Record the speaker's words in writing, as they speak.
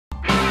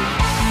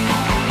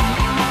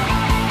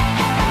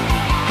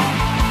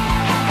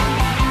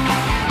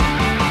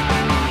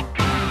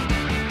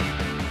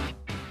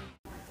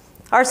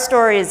Our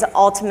story is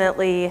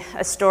ultimately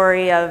a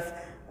story of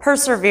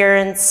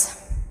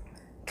perseverance,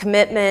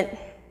 commitment,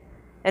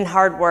 and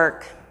hard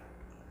work.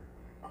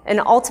 And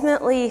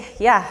ultimately,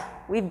 yeah,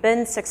 we've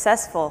been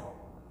successful.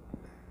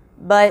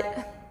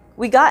 But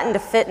we got into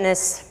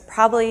fitness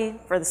probably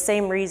for the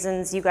same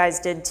reasons you guys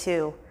did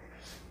too.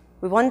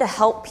 We wanted to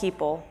help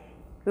people.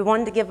 We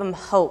wanted to give them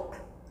hope.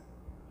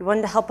 We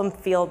wanted to help them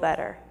feel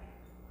better.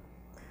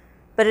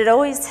 But it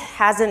always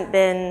hasn't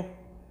been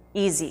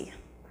easy.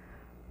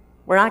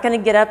 We're not going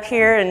to get up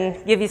here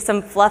and give you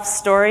some fluff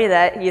story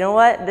that, you know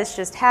what, this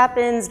just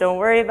happens, don't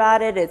worry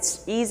about it,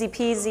 it's easy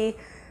peasy.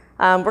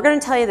 We're going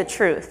to tell you the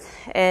truth.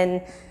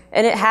 And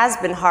it has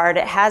been hard,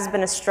 it has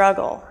been a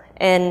struggle.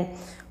 And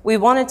we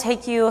want to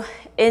take you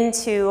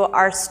into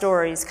our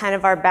stories, kind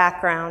of our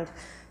background.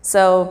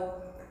 So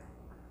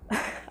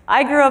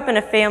I grew up in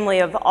a family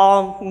of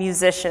all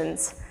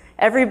musicians.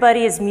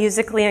 Everybody is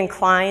musically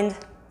inclined,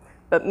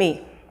 but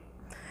me.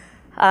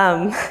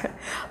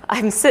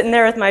 I'm sitting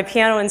there with my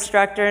piano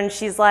instructor and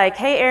she's like,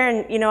 hey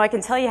Arin, you know, I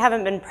can tell you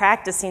haven't been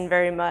practicing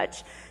very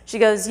much. She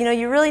goes, you know,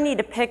 you really need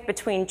to pick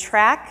between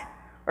track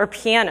or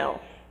piano.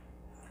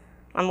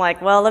 I'm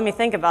like, well, let me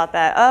think about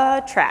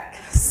that. Track.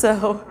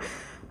 So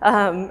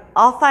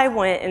off I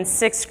went in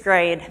 6th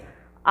grade.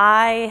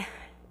 I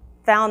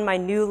found my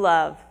new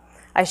love.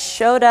 I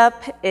showed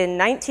up in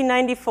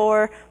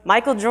 1994,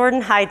 Michael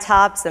Jordan high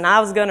tops, and I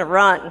was gonna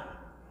run.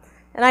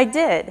 And I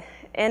did.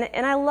 And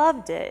I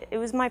loved it. It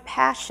was my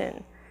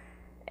passion.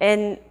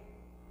 And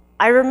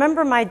I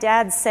remember my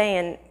dad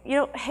saying, you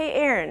know, hey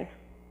Arin,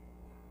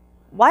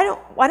 why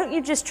don't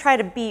you just try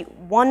to beat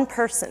one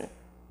person?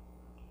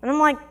 And I'm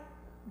like,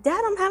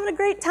 Dad, I'm having a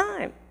great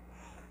time.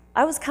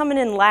 I was coming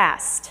in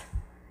last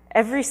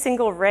every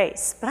single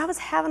race, but I was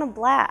having a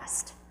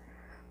blast.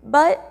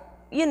 But,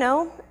 you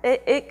know,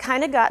 it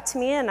kind of got to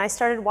me, and I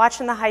started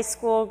watching the high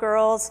school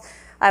girls.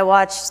 I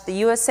watched the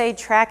USA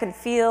track and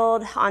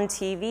field on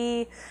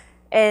TV.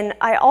 And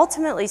I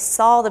ultimately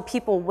saw the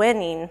people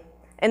winning,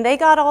 and they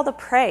got all the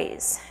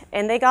praise,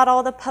 and they got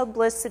all the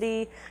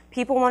publicity.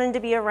 People wanted to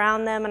be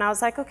around them, and I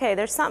was like, okay,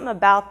 there's something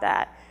about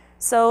that.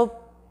 So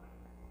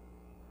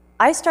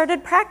I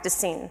started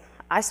practicing.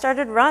 I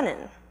started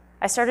running.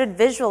 I started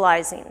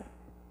visualizing.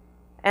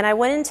 And I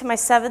went into my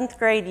 7th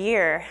grade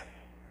year,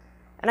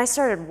 and I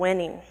started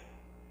winning.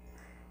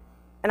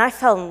 And I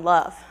fell in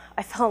love.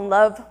 I fell in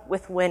love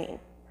with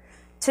winning.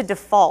 To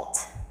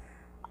default,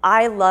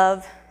 I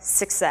love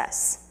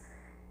success.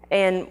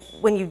 And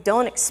when you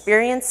don't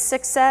experience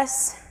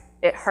success,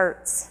 it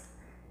hurts,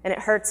 and it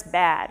hurts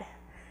bad.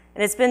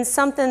 And it's been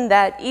something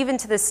that even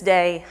to this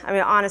day, I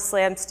mean,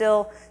 honestly, I'm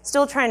still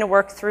trying to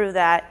work through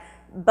that,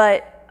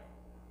 but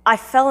I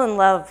fell in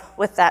love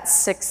with that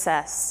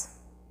success.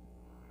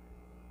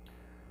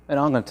 And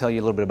I'm going to tell you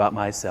a little bit about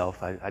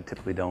myself. I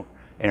typically don't.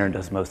 Arin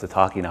does most of the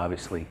talking,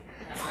 obviously.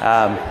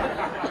 I'm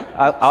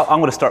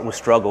going to start with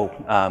struggle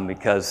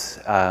because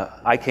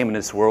I came into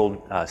this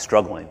world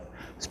struggling.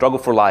 Struggle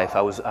for life.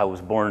 I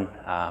was born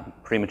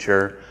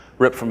premature,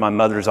 ripped from my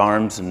mother's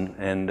arms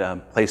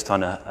and placed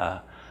on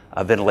a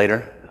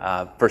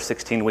ventilator. First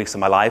 16 weeks of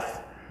my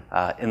life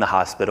in the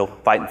hospital,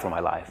 fighting for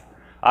my life.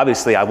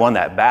 Obviously, I won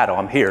that battle.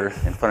 I'm here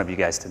in front of you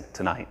guys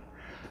tonight.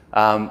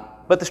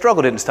 But the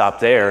struggle didn't stop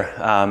there.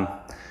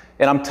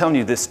 And I'm telling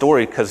you this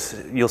story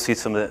because you'll see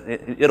some of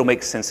it'll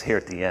make sense here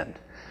at the end.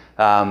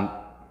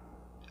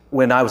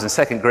 When I was in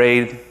 2nd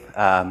grade,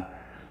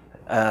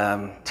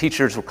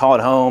 teachers would call at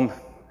home,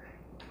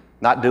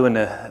 not doing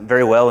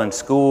very well in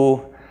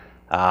school.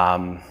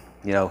 You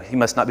know, he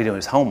must not be doing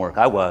his homework.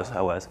 I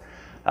was.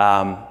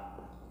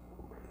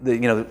 You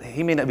know,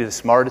 he may not be the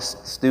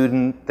smartest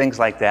student, things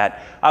like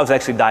that. I was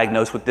actually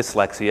diagnosed with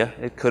dyslexia.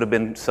 It could have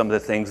been some of the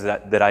things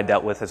that I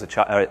dealt with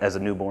as a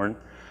newborn.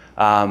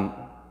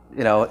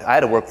 You know, I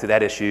had to work through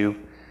that issue,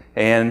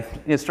 and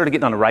started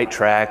getting on the right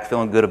track,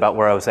 feeling good about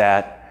where I was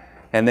at.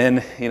 And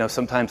then, you know,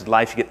 sometimes in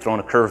life you get thrown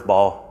a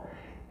curveball,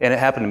 and it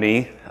happened to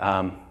me.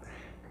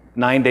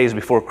 9 days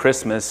before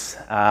Christmas,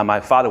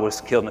 my father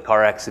was killed in a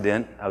car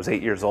accident. I was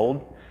 8 years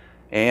old,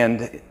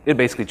 and it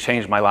basically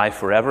changed my life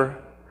forever.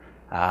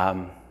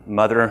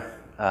 Mother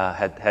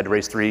had to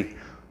raise 3,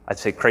 I'd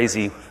say,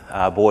 crazy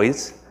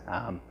boys.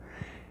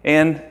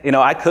 And, you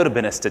know, I could have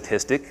been a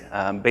statistic.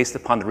 Based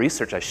upon the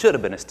research, I should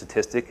have been a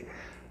statistic.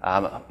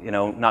 You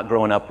know, not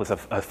growing up with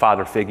a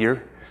father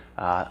figure.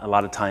 A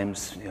lot of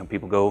times, you know,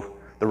 people go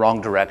the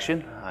wrong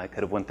direction. I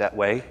could have went that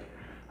way.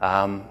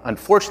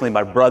 Unfortunately,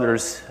 my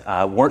brothers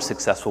weren't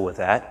successful with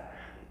that.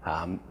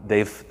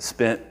 They've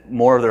spent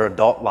more of their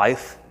adult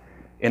life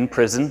in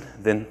prison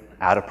than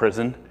out of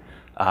prison.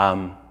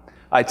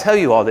 I tell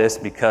you all this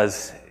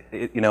because,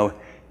 you know,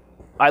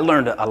 I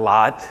learned a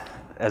lot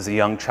as a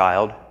young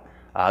child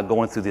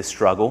going through this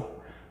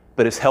struggle,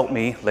 but it's helped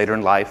me later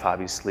in life,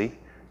 obviously.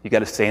 You got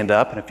to stand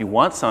up, and if you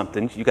want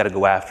something, you got to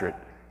go after it,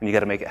 and you got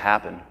to make it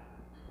happen.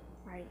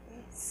 Right.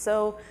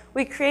 So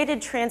we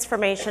created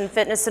Transformation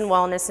Fitness and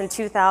Wellness in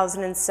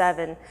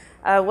 2007.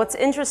 What's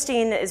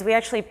interesting is we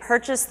actually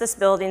purchased this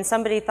building.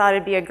 Somebody thought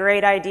it'd be a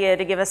great idea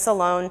to give us a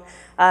loan,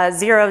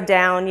 0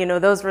 down, you know,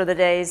 those were the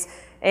days.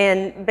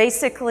 And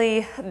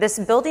basically, this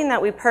building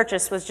that we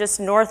purchased was just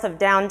north of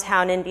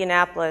downtown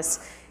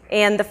Indianapolis.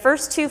 And the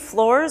first 2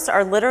 floors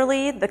are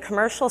literally the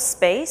commercial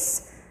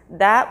space.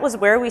 That was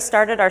where we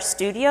started our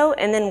studio,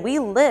 and then we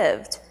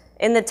lived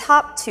in the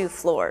top 2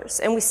 floors,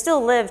 and we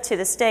still live to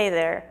this day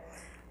there.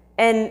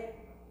 And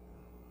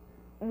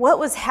what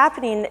was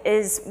happening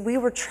is we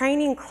were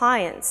training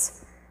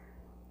clients.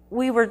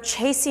 We were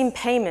chasing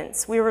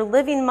payments. We were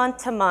living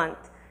month to month.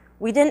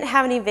 We didn't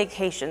have any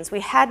vacations.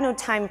 We had no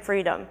time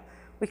freedom.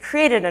 We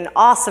created an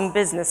awesome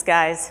business,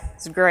 guys.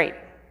 It's great.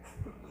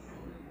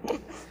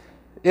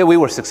 Yeah, we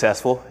were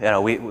successful. You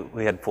know,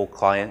 we had full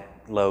client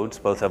loads.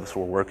 Both of us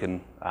were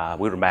working.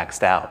 We were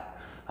maxed out.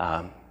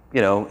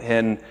 You know,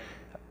 and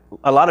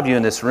a lot of you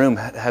in this room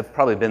have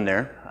probably been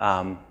there.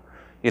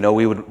 You know,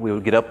 we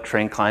would get up,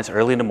 train clients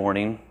early in the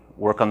morning,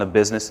 work on the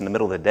business in the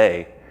middle of the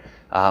day.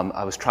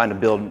 I was trying to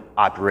build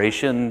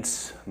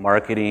operations,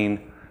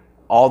 marketing,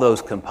 all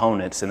those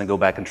components, and then go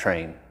back and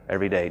train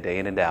every day, day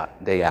in and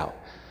out, day out.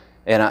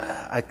 And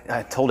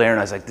I told Arin,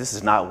 I was like, this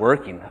is not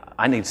working.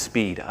 I need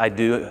speed. I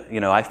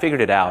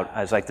figured it out.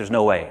 I was like, there's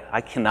no way.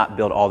 I cannot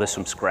build all this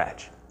from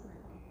scratch.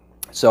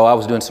 So I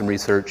was doing some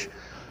research.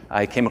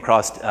 I came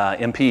across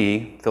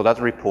MPE, filled out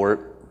the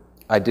report.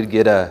 I did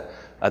get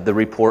the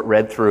report,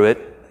 read through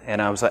it, and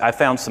I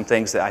found some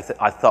things that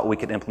I thought we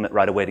could implement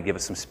right away to give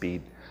us some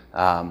speed.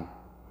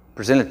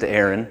 Presented it to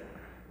Arin.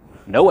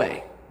 No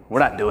way. We're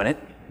not doing it.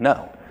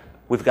 No.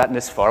 We've gotten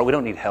this far. We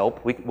don't need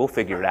help. We'll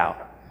figure it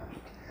out.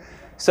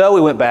 So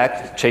we went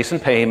back, chasing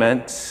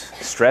payments,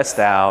 stressed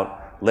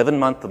out, living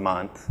month to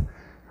month.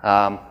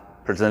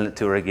 Presented it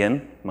to her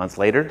again, a month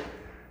later.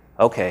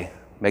 Okay,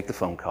 make the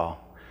phone call.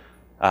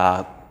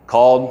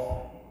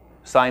 Called,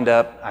 signed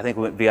up. I think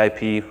we went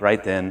VIP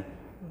right then.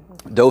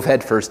 Dove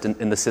head first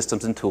in the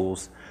systems and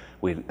tools.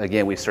 We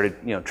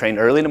started, train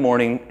early in the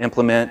morning,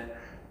 implement,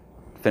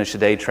 finish the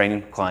day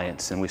training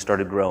clients, and we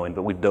started growing.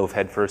 But we dove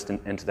head first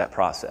into that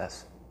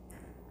process.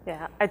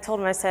 Yeah, I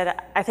told him, I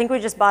said, I think we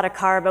just bought a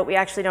car, but we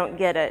actually don't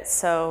get it,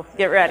 so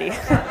get ready.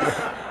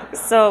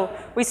 So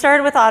we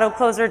started with auto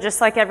closer just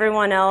like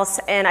everyone else,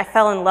 and I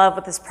fell in love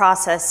with this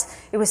process.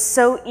 It was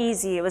so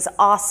easy, it was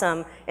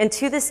awesome. And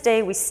to this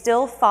day, we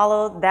still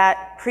follow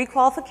that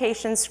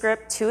pre-qualification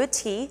script to a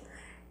T.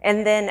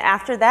 And then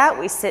after that,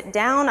 we sit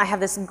down. I have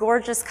this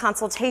gorgeous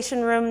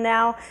consultation room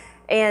now.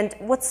 And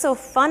what's so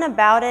fun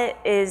about it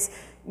is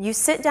you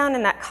sit down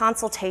in that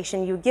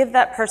consultation, you give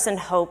that person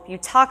hope, you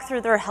talk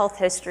through their health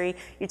history,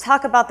 you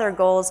talk about their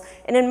goals,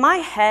 and in my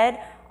head,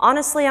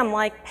 honestly, I'm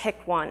like,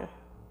 pick one.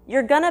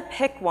 You're gonna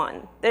pick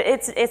one.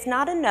 It's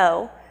not a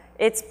no,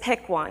 it's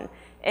pick one.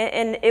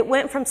 And it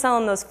went from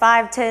selling those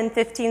 5, 10,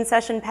 15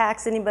 session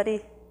packs.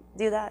 Anybody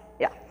do that?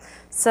 Yeah.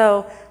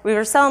 So we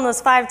were selling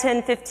those 5,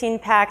 10, 15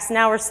 packs.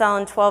 Now we're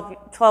selling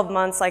 12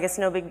 months like it's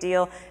no big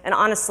deal. And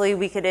honestly,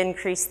 we could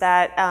increase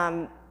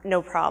that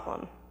no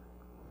problem.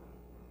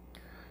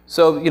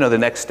 So, the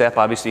next step,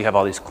 obviously you have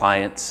all these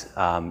clients.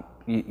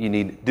 You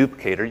need a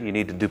duplicator. You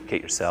need to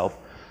duplicate yourself.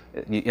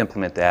 You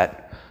implement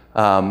that.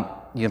 And,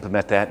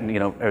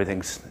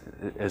 everything's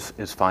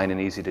is fine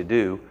and easy to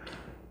do.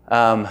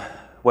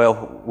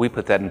 Well, we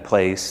put that in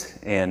place,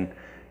 and,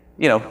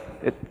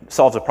 it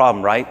solves a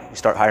problem, right? You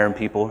start hiring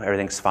people,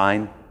 everything's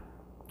fine.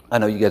 I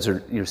know you guys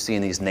you're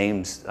seeing these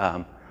names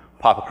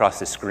pop across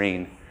the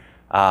screen.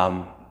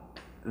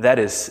 That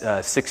is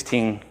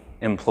 16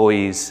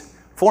 employees,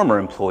 former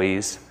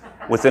employees,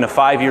 within a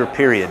 5-year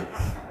period.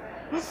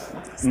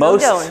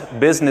 Most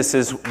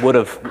businesses would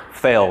have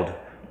failed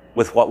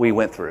with what we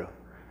went through,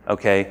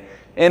 okay?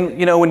 And,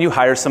 when you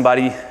hire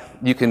somebody,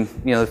 you can,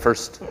 the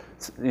first,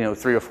 3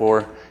 or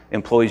 4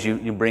 employees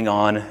you bring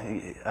on,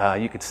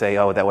 you could say,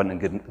 oh, that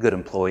wasn't a good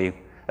employee.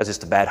 That's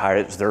just a bad hire.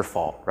 It was their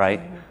fault, right?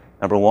 Mm-hmm.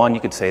 Number 1,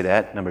 you could say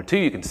that. Number 2,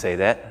 you can say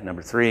that.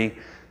 Number 3, you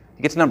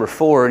get to number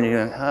 4, and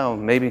you're, oh,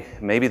 maybe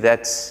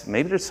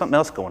there's something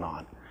else going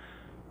on.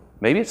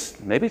 Maybe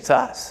it's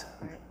us.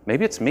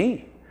 Maybe it's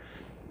me.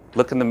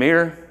 Look in the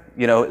mirror,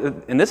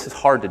 and this is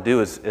hard to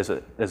do as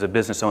a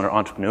business owner,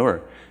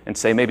 entrepreneur, and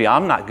say, maybe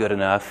I'm not good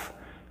enough.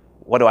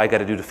 What do I got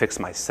to do to fix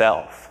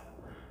myself?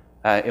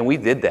 And we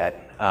did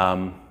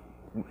that.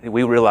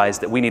 We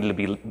realized that we needed to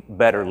be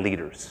better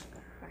leaders.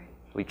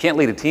 We can't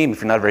lead a team if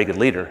you're not a very good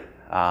leader.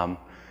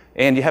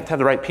 And you have to have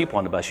the right people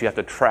on the bus. You have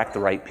to attract the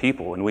right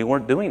people, and we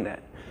weren't doing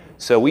that.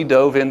 So we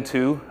dove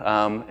into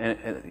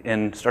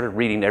and started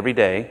reading every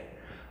day.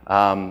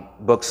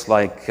 Books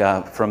like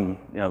from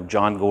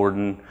John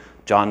Gordon,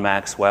 John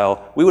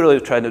Maxwell. We really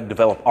tried to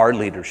develop our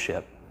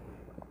leadership,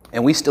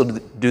 and we still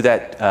do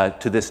that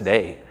to this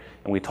day.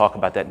 And we talk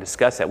about that and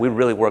discuss that. We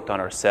really worked on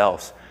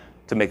ourselves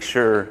to make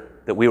sure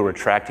that we were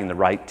attracting the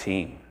right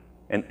team,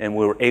 and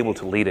we were able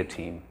to lead a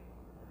team.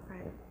 Right.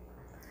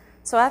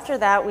 So after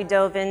that, we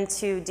dove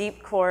into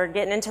deep core,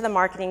 getting into the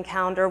marketing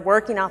calendar,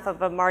 working off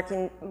of a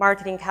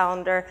marketing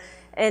calendar.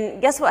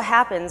 And guess what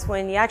happens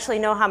when you actually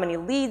know how many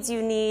leads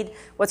you need,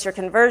 what's your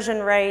conversion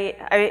rate?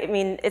 I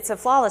mean, it's a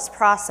flawless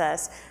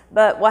process.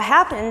 But what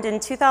happened in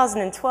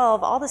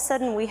 2012, all of a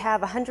sudden we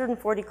have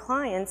 140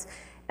 clients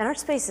and our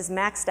space is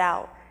maxed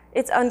out.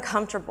 It's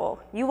uncomfortable.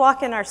 You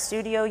walk in our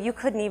studio, you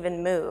couldn't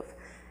even move.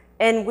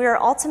 And we're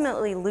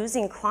ultimately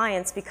losing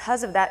clients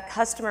because of that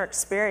customer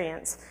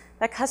experience.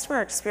 That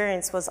customer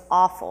experience was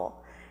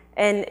awful.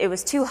 And it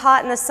was too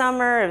hot in the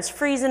summer, it was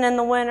freezing in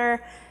the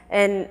winter,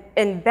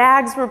 and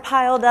bags were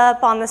piled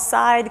up on the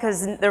side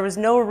because there was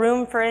no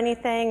room for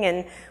anything.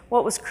 And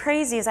what was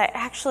crazy is I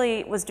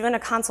actually was doing a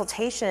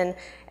consultation,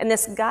 and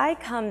this guy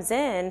comes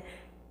in,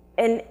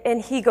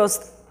 and he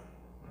goes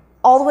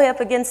all the way up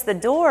against the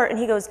door, and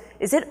he goes,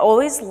 "Is it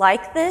always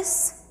like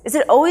this? Is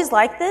it always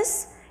like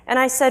this?" And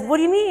I said, "What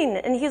do you mean?"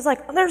 And he was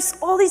like, "There's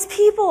all these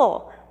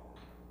people."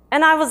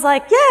 And I was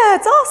like, "Yeah,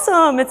 it's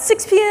awesome. It's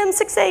 6 p.m.,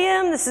 6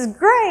 a.m. This is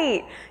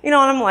great." You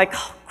know, and I'm like,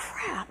 "Oh,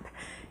 crap."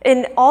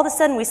 And all of a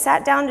sudden, we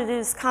sat down to do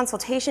this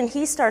consultation.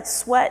 He starts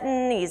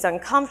sweating. He's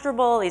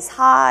uncomfortable. He's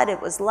hot.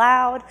 It was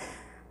loud.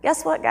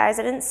 Guess what, guys?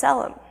 I didn't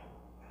sell him.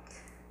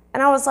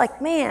 And I was like,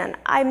 man,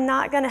 I'm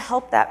not going to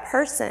help that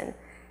person.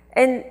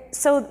 And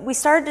so we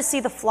started to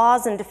see the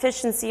flaws and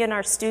deficiency in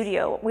our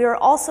studio. We were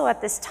also at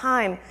this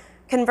time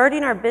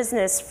converting our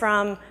business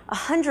from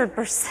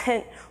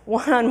 100%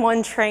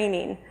 one-on-one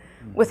training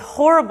with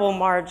horrible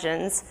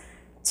margins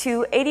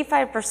to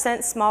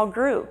 85% small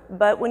group.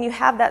 But when you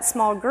have that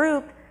small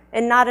group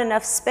and not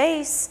enough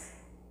space,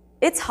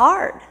 it's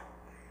hard.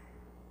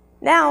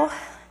 Now,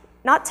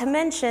 not to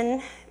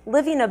mention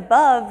living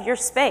above your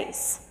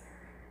space.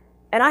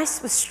 And I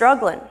was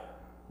struggling.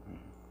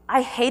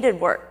 I hated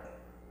work.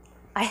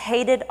 I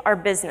hated our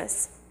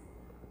business.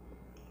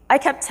 I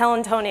kept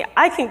telling Tony,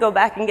 I can go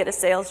back and get a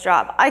sales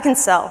job. I can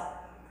sell.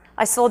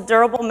 I sold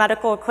durable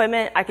medical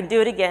equipment. I can do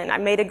it again. I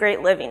made a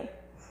great living.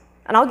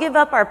 And I'll give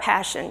up our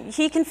passion.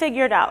 He can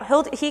figure it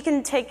out. He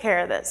can take care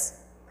of this.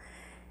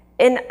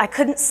 And I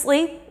couldn't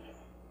sleep.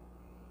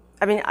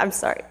 I mean, I'm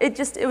sorry.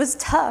 It was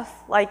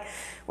tough. Like,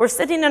 we're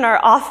sitting in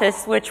our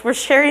office, which we're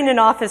sharing an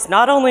office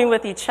not only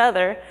with each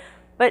other,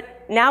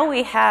 but now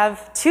we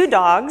have 2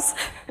 dogs.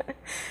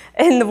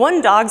 And the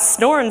one dog's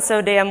snoring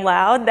so damn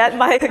loud that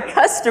my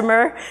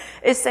customer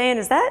is saying,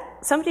 "Is that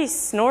somebody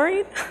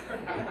snoring?"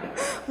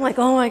 I'm like,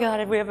 "Oh my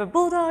God, we have a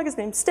bulldog. His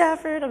name's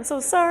Stafford. I'm so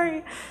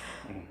sorry."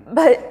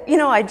 But, you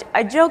know,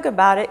 I joke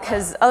about it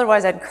because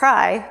otherwise I'd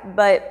cry.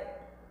 But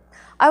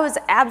I was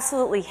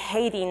absolutely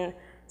hating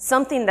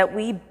something that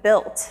we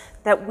built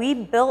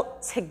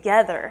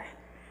together.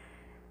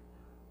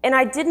 And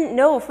I didn't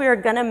know if we were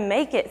gonna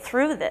make it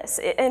through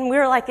this. And we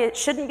were like, it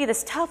shouldn't be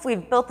this tough.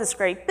 We've built this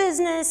great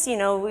business, you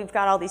know, we've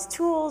got all these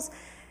tools.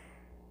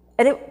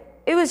 And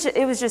it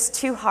was just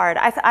too hard.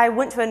 I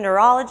went to a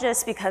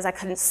neurologist because I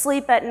couldn't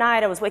sleep at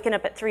night. I was waking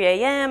up at 3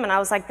 a.m. and I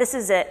was like, this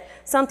is it.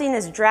 Something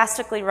is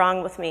drastically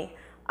wrong with me.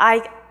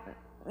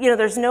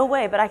 There's no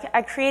way, but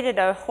I created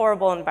a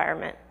horrible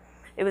environment.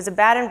 It was a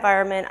bad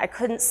environment. I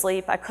couldn't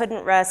sleep. I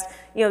couldn't rest.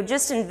 You know,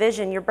 just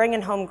envision you're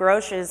bringing home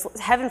groceries.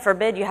 Heaven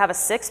forbid you have a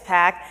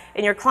 6-pack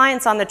and your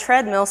client's on the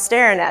treadmill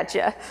staring at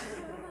you.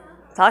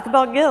 Talk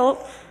about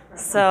guilt.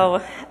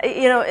 So,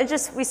 you know,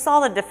 we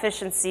saw the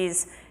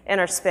deficiencies in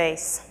our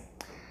space.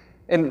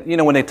 And, you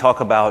know, when they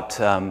talk about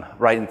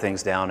writing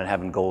things down and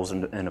having goals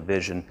and a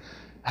vision,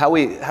 how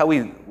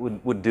we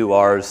would do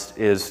ours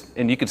is,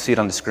 and you can see it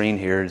on the screen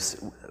here,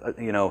 is,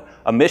 you know,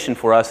 a mission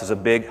for us is a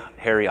big,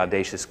 hairy,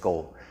 audacious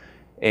goal.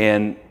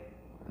 And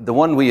the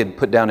one we had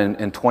put down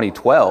in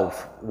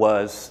 2012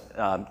 was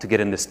to get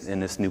in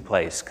this new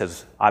place,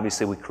 because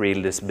obviously we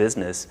created this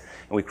business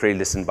and we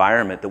created this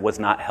environment that was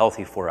not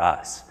healthy for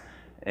us.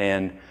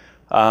 And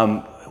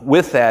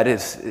with that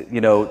is,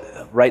 you know,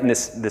 writing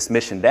this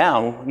mission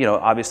down, you know,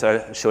 obviously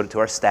I showed it to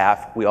our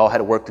staff. We all had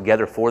to work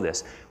together for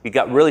this. We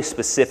got really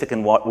specific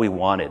in what we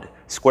wanted.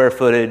 Square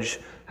footage,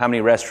 how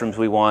many restrooms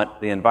we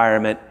want, the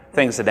environment,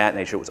 things of that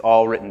nature. It was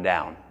all written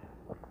down.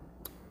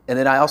 And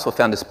then I also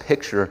found this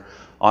picture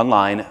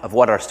online of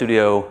what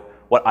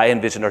I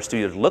envisioned our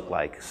studio to look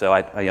like. So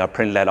I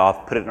printed that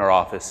off, put it in our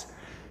office,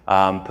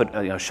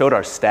 showed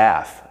our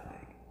staff.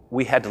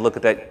 We had to look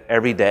at that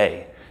every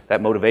day,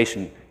 that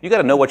motivation. You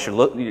got to know what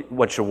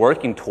you're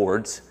working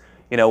towards,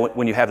 you know,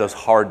 when you have those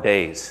hard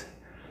days,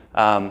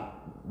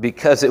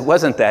 because it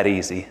wasn't that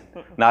easy,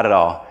 not at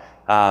all.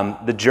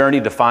 The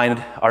journey to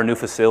find our new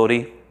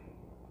facility.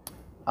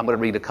 I'm going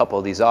to read a couple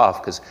of these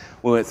off because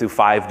we went through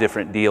 5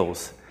 different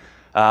deals.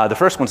 The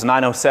first one's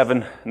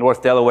 907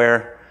 North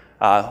Delaware.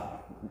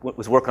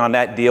 Was working on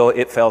that deal.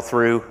 It fell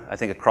through. I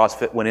think a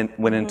CrossFit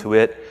went into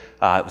it.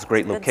 It was a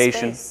great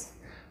location.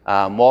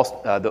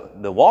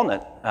 The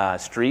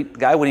Walnut Street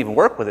guy wouldn't even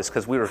work with us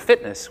because we were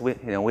fitness. We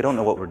don't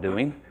know what we're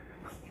doing.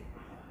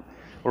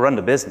 We're running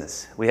a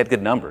business. We had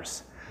good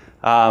numbers.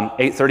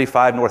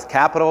 835 North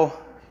Capitol.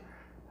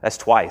 That's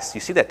twice. You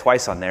see that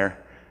twice on there.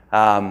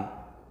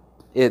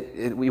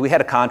 We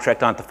had a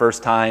contract on it the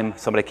first time.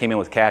 Somebody came in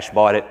with cash,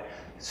 bought it.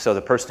 So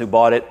the person who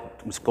bought it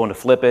was going to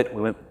flip it.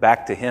 We went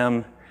back to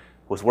him,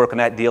 was working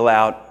that deal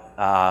out.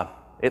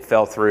 It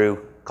fell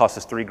through, cost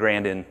us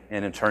 $3,000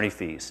 in attorney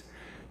fees.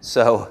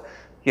 So,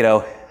 you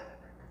know,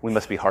 we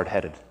must be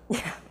hard-headed.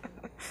 Yeah.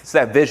 It's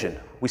that vision.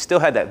 We still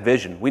had that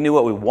vision. We knew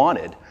what we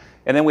wanted.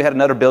 And then we had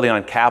another building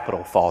on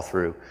Capitol fall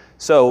through.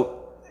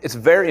 So it's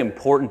very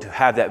important to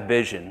have that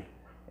vision,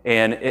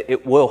 and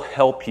it will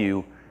help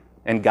you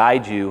and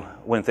guide you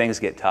when things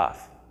get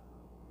tough.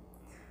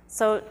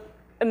 So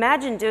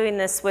imagine doing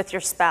this with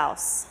your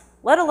spouse,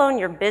 let alone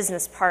your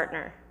business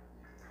partner.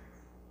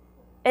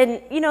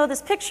 And you know,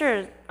 this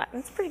picture,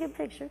 it's a pretty good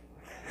picture.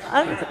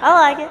 I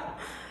like it.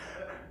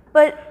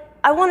 But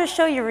I want to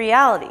show you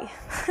reality.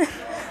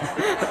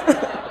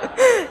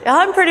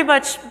 I'm pretty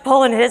much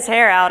pulling his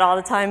hair out all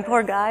the time,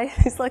 poor guy.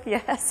 He's lucky I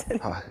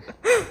hasn't.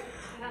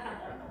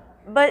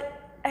 But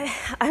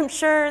I'm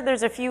sure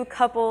there's a few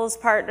couples,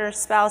 partners,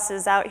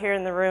 spouses out here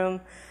in the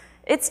room.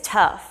 It's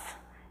tough.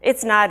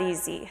 It's not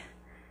easy.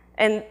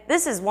 And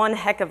this is one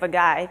heck of a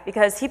guy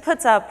because he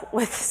puts up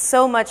with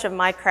so much of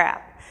my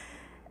crap,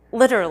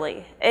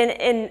 literally.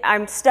 And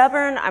I'm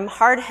stubborn, I'm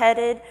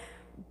hard-headed,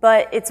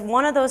 but it's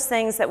one of those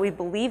things that we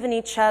believe in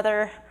each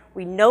other.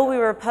 We know we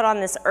were put on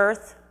this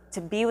earth to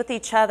be with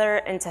each other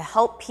and to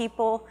help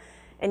people,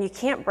 and you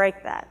can't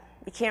break that.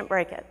 You can't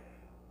break it.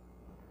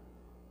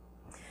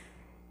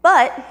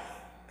 But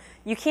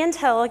you can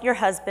tell your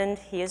husband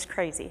he is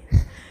crazy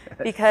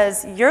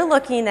because you're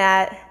looking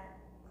at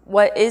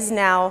what is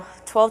now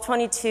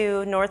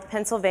 1222 North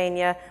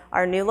Pennsylvania,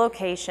 our new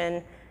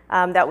location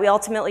that we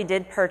ultimately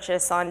did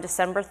purchase on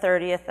December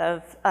 30th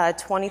of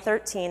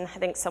 2013. I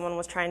think someone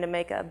was trying to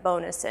make a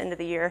bonus end of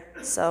the year.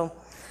 So,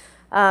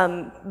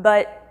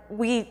 but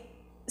we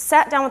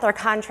sat down with our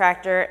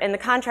contractor, and the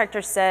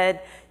contractor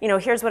said, you know,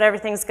 here's what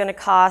everything's going to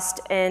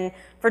cost. And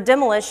for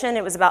demolition,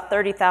 it was about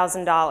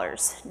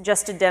 $30,000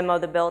 just to demo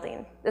the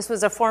building. This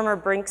was a former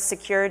Brinks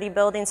security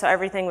building, so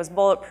everything was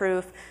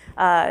bulletproof.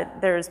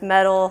 There's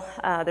metal.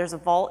 There's a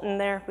vault in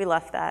there. We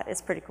left that.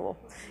 It's pretty cool.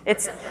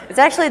 It's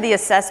actually the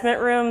assessment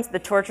rooms, the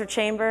torture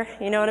chamber.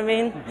 You know what I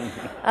mean?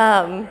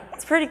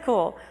 It's pretty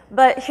cool.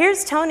 But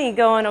here's Tony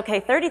going,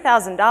 okay,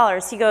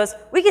 $30,000. He goes,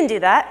 we can do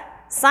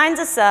that. Signs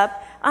us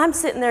up. I'm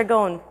sitting there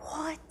going,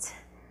 what?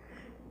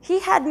 He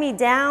had me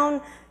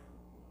down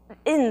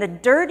in the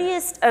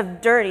dirtiest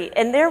of dirty,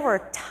 and there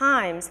were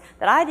times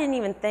that I didn't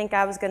even think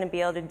I was going to be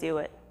able to do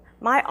it.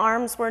 My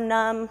arms were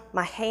numb,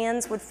 my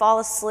hands would fall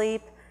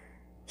asleep.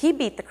 He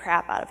beat the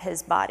crap out of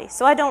his body,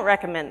 so I don't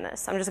recommend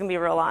this. I'm just going to be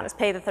real honest.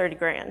 Pay the 30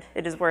 grand.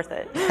 It is worth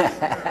it.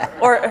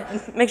 Or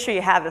make sure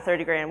you have the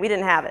 30 grand. We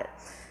didn't have it.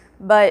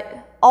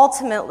 But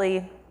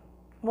ultimately,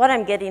 what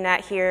I'm getting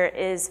at here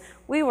is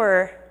we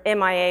were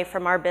MIA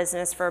from our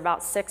business for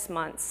about 6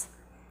 months.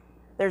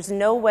 There's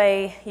no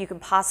way you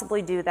could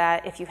possibly do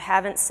that if you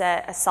haven't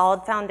set a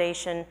solid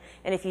foundation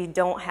and if you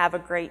don't have a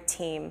great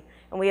team.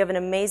 And we have an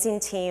amazing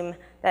team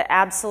that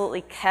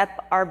absolutely kept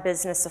our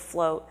business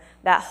afloat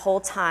that whole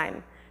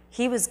time.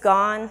 He was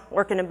gone,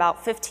 working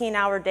about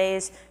 15-hour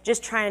days,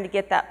 just trying to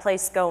get that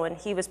place going.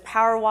 He was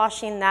power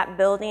washing that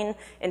building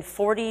in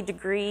 40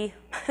 degrees.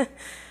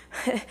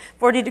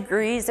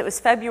 It was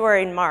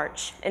February and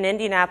March. In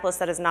Indianapolis,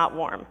 that is not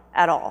warm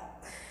at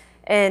all.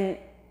 And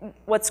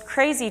what's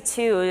crazy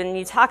too, and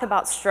you talk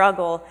about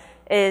struggle,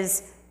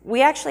 is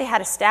we actually had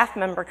a staff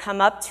member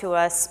come up to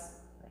us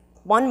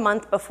 1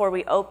 month before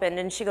we opened,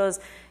 and she goes,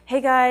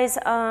 hey guys,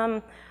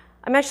 I'm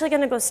actually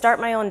gonna go start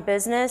my own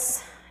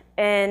business.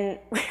 And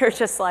we were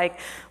just like,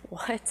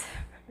 what?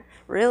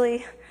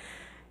 Really?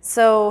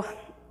 So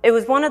it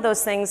was one of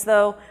those things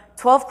though,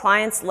 12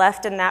 clients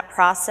left in that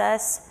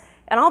process.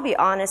 And I'll be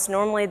honest,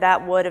 normally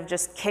that would have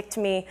just kicked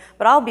me,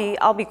 but I'll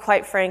be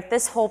quite frank,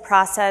 this whole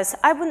process,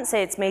 I wouldn't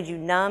say it's made you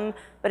numb,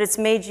 but it's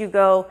made you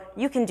go,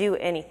 you can do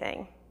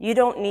anything. You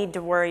don't need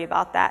to worry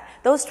about that.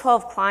 Those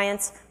 12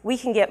 clients, we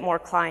can get more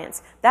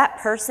clients. That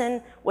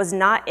person was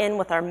not in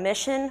with our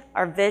mission,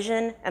 our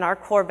vision, and our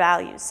core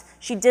values.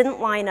 She didn't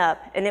line up,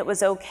 and it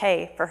was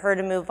okay for her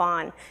to move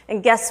on.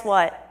 And guess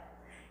what?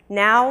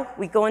 Now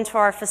we go into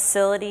our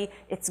facility,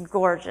 it's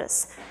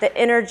gorgeous. The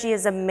energy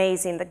is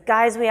amazing. The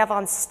guys we have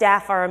on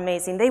staff are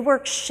amazing. They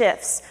work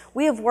shifts.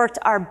 We have worked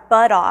our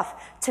butt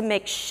off to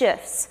make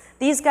shifts.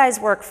 These guys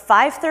work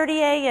 5:30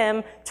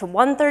 a.m. to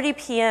 1:30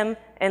 p.m.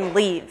 and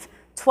leave.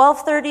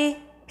 12:30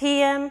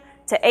 p.m.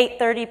 to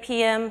 8:30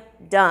 p.m.,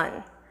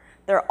 done.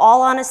 They're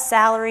all on a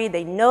salary.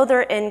 They know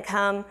their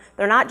income.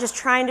 They're not just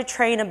trying to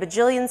train a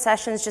bajillion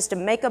sessions just to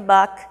make a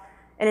buck,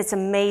 and it's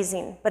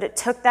amazing. But it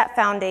took that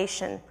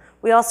foundation.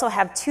 We also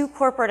have 2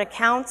 corporate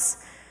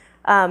accounts,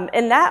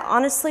 and that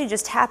honestly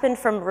just happened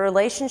from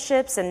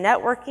relationships and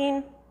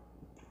networking,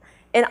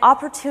 and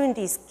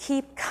opportunities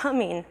keep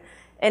coming,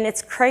 and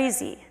it's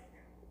crazy.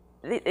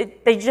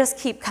 They just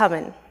keep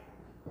coming.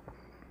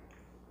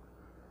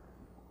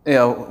 You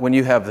know, when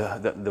you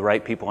have the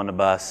right people on the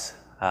bus,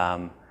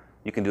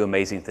 you can do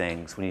amazing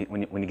things.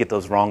 When you get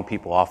those wrong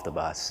people off the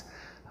bus,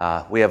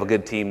 we have a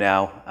good team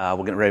now.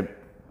 We're getting ready to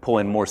pull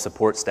in more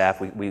support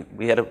staff.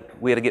 We had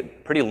to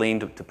get pretty lean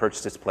to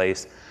purchase this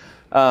place.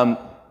 And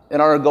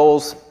our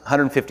goals,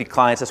 150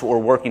 clients. That's what we're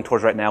working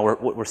towards right now.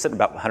 We're sitting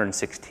about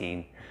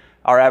 116.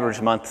 Our average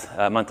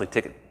monthly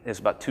ticket is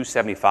about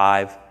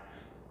 $275,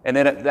 and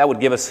then that would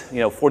give us,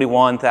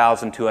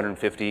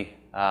 41,250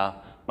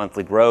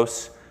 monthly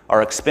gross.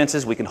 Our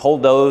expenses, we can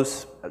hold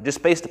those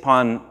just based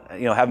upon,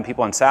 having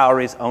people on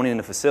salaries, owning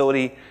the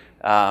facility.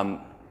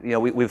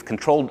 We've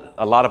controlled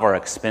a lot of our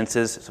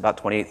expenses. It's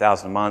about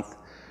 $28,000 a month.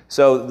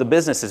 So the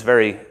business is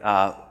very,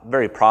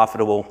 very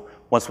profitable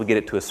once we get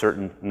it to a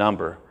certain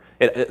number.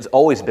 It's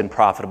always been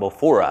profitable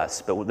for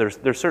us, but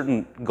there's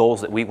certain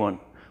goals that we want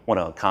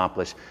to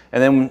accomplish.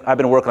 And then I've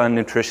been working on a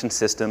nutrition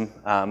system.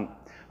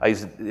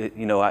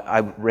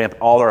 I ramp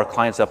all our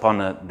clients up on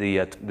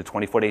the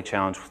 24-day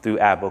challenge through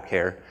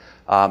AdvoCare.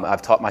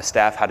 I've taught my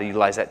staff how to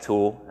utilize that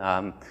tool.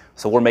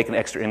 So we're making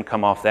extra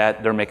income off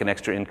that. They're making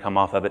extra income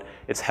off of it.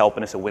 It's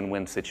helping us, a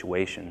win-win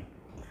situation.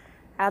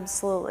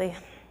 Absolutely.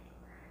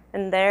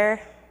 And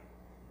there,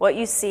 what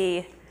you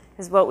see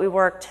is what we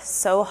worked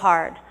so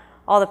hard.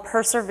 All the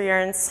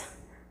perseverance,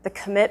 the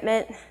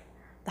commitment,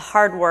 the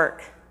hard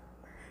work.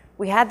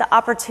 We had the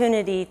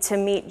opportunity to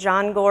meet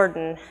John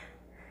Gordon,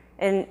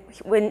 and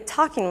when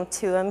talking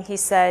to him, he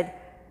said,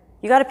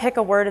 you got to pick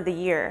a word of the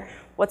year.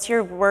 What's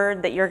your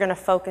word that you're going to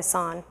focus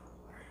on?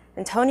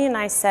 And Tony and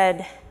I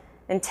said,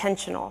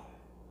 intentional.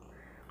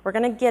 We're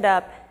going to get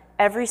up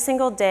every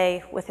single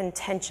day with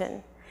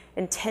intention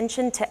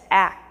to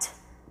act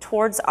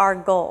towards our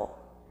goal.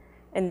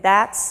 And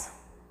that's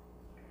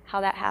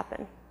how that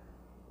happened.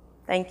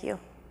 Thank you.